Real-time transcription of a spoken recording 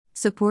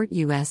Support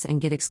us and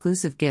get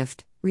exclusive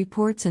gift,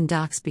 reports and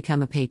docs.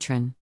 Become a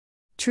patron.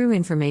 True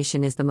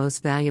information is the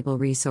most valuable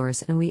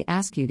resource and we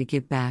ask you to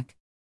give back.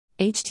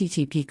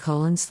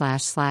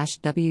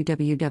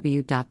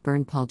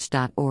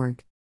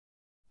 http://www.burnpulch.org.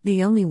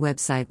 The only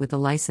website with a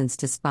license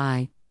to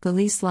spy,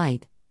 police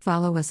light.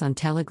 Follow us on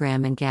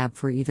Telegram and Gab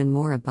for even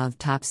more above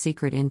top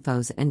secret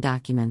infos and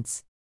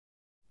documents.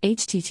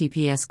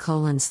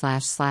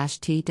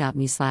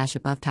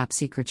 https://t.me/above top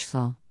secret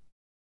schfl.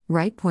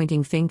 Right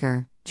pointing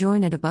finger,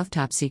 join at above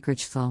top secret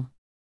schfl.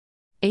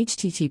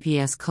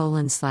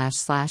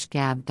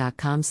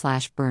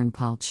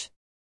 https://gab.com/burnpulch.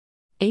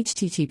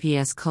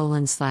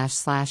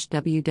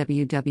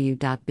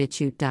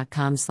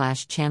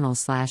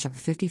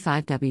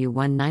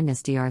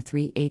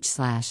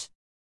 https://www.bitchute.com/channel/55w19sdr3h/.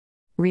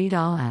 Read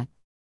all at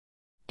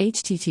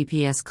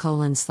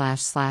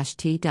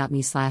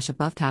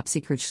https://t.me/above top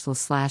secret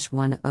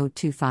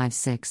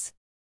schfl/10256.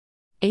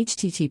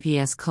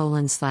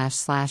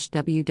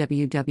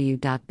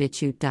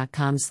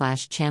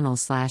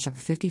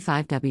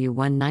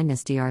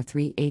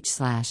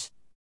 https://www.bitchute.com/channel/55w19sdr3h/.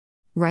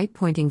 Right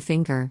pointing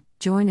finger,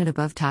 join at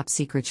above top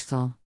secret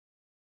schfl.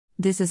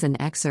 This is an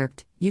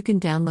excerpt. You can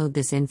download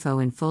this info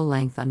in full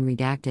length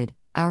unredacted,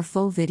 our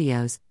full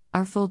videos,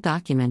 our full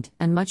document,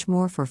 and much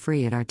more for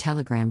free at our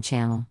Telegram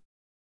channel.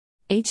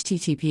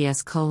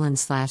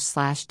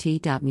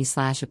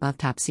 https://t.me/above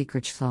top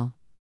secret schfl.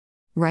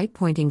 Right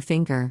pointing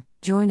finger,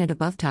 join at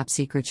above top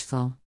secret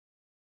schfl.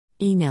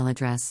 Email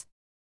address.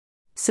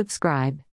 Subscribe.